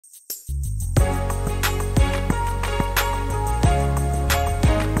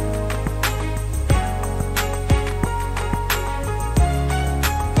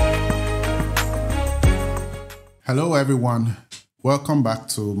Hello everyone, welcome back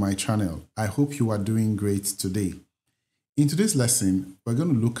to my channel. I hope you are doing great today. In today's lesson, we're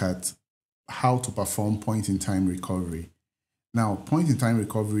going to look at how to perform point-in-time recovery. Now, point-in-time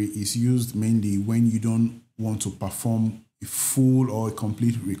recovery is used mainly when you don't want to perform a full or a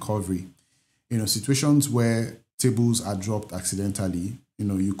complete recovery. Situations where tables are dropped accidentally,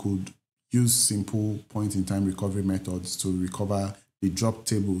 you could use simple point-in-time recovery methods to recover the dropped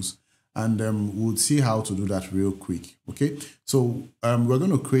tables. And we'll see how to do that real quick, okay? So we're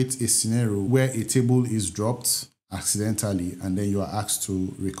going to create a scenario where a table is dropped accidentally and then you are asked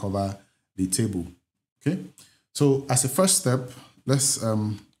to recover the table, okay? So as a first step, let's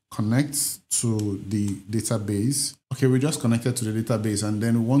connect to the database. Okay, we just connected to the database and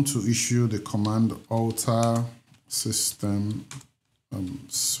then we want to issue the command alter system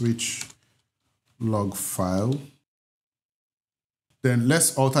switch log file. Then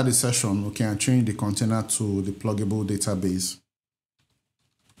let's alter the session, okay, and change the container to the pluggable database.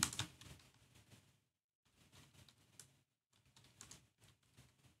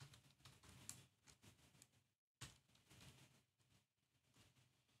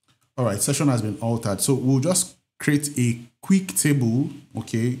 All right, session has been altered. So we'll just create a quick table,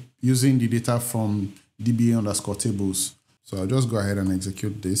 okay, using the data from dba_tables. So I'll just go ahead and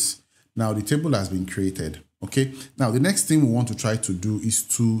execute this. Now the table has been created. Okay, now the next thing we want to try to do is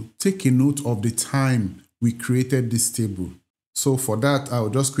to take a note of the time we created this table. So for that,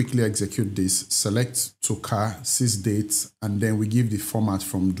 I'll just quickly execute this, select tocar, sysdate, and then we give the format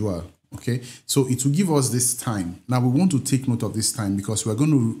from dual. Okay, so it will give us this time. Now we want to take note of this time because we're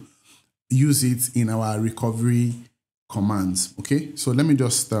going to use it in our recovery commands. Okay, so let me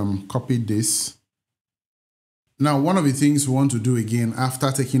just copy this. Now, one of the things we want to do again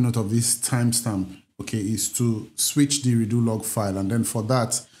after taking note of this timestamp, okay, is to switch the redo log file. And then for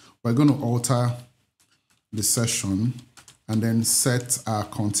that, we're going to alter the session and then set our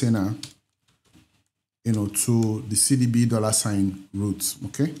container, to the CDB $root,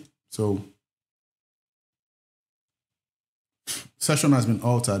 okay? So session has been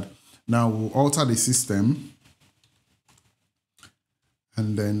altered. Now we'll alter the system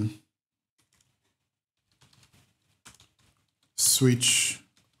and then switch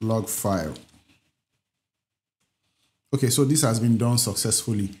log file. Okay, so this has been done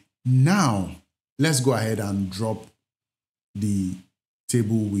successfully. Now, let's go ahead and drop the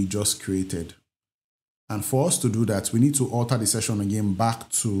table we just created. And for us to do that, we need to alter the session again back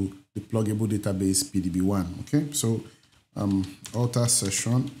to the pluggable database PDB1. Okay, so alter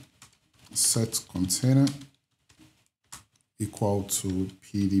session, set container equal to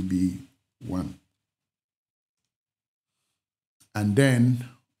PDB1. And then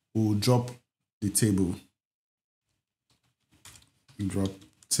we'll drop the table. Drop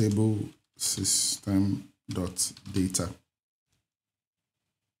table system.data.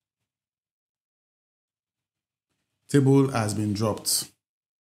 Table has been dropped.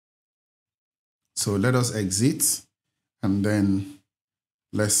 So let us exit and then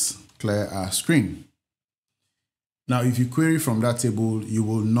let's clear our screen. Now, if you query from that table, you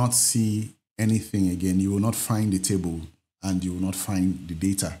will not see anything again. You will not find the table and you will not find the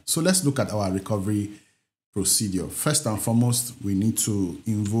data. So let's look at our recovery procedure. First and foremost, we need to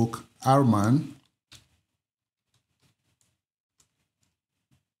invoke rman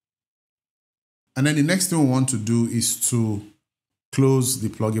and then the next thing we want to do is to close the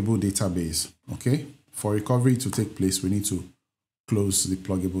pluggable database. Okay, for recovery to take place, we need to close the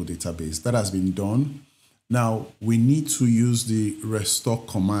pluggable database. That has been done. Now we need to use the restore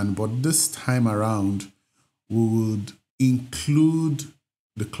command, but this time around we would include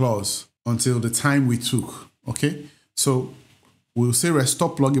the clause until the time we took, okay? So we'll say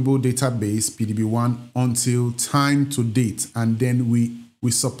restore pluggable database PDB1 until time to date, and then we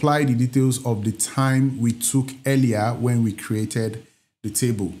supply the details of the time we took earlier when we created the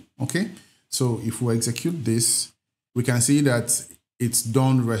table, okay? So if we execute this, we can see that it's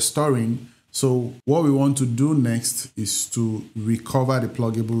done restoring. So what we want to do next is to recover the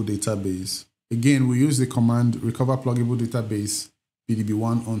pluggable database. Again, we use the command recover pluggable database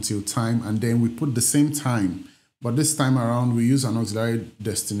PDB1 until time, and then we put the same time, but this time around we use an auxiliary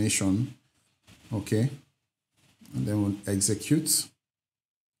destination, okay, and then we'll execute.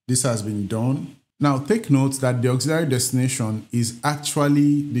 This has been done. Now take note that the auxiliary destination is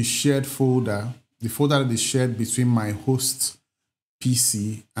actually the shared folder, the folder that is shared between my host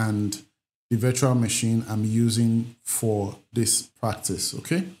PC and the virtual machine I'm using for this practice,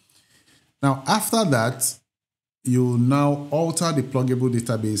 okay? Now after that, you'll now alter the pluggable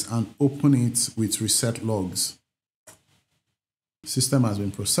database and open it with reset logs. System has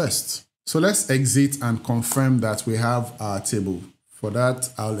been processed. So let's exit and confirm that we have our table. For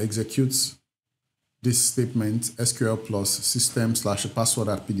that, I'll execute this statement, SQL plus system/password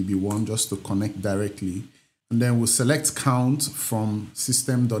at PDB1, just to connect directly. And then we'll select count from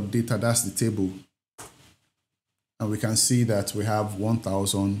system.data, that's the table. And we can see that we have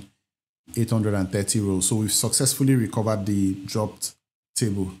 1,830 rows. So we've successfully recovered the dropped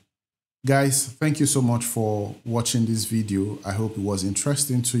table. Guys, thank you so much for watching this video. I hope it was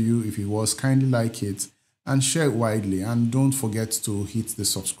interesting to you. If it was, kindly like it and share it widely. And don't forget to hit the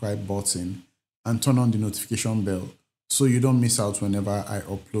subscribe button and turn on the notification bell so you don't miss out whenever I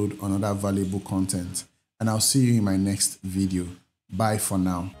upload another valuable content. And I'll see you in my next video. Bye for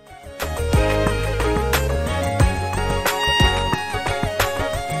now.